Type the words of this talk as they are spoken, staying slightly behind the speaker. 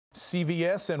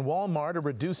CVS and Walmart are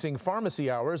reducing pharmacy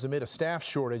hours amid a staff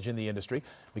shortage in the industry.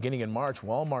 Beginning in March,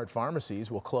 Walmart pharmacies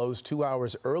will close 2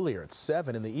 hours earlier at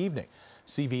 7 in the evening.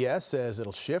 CVS says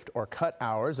it'll shift or cut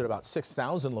hours at about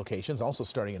 6,000 locations, also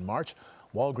starting in March.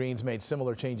 Walgreens made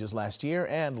similar changes last year,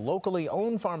 and locally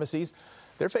owned pharmacies,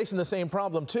 they're facing the same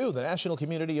problem too. The National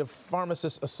Community of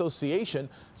Pharmacists Association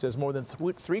says more than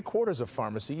three-quarters of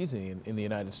pharmacies in the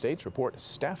United States report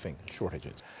staffing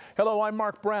shortages. Hello, I'm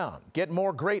Mark Brown. Get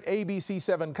more great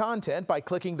ABC7 content by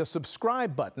clicking the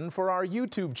subscribe button for our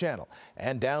YouTube channel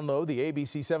and download the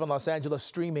ABC7 Los Angeles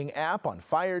streaming app on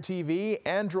Fire TV,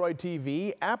 Android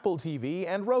TV, Apple TV,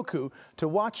 and Roku to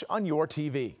watch on your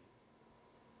TV.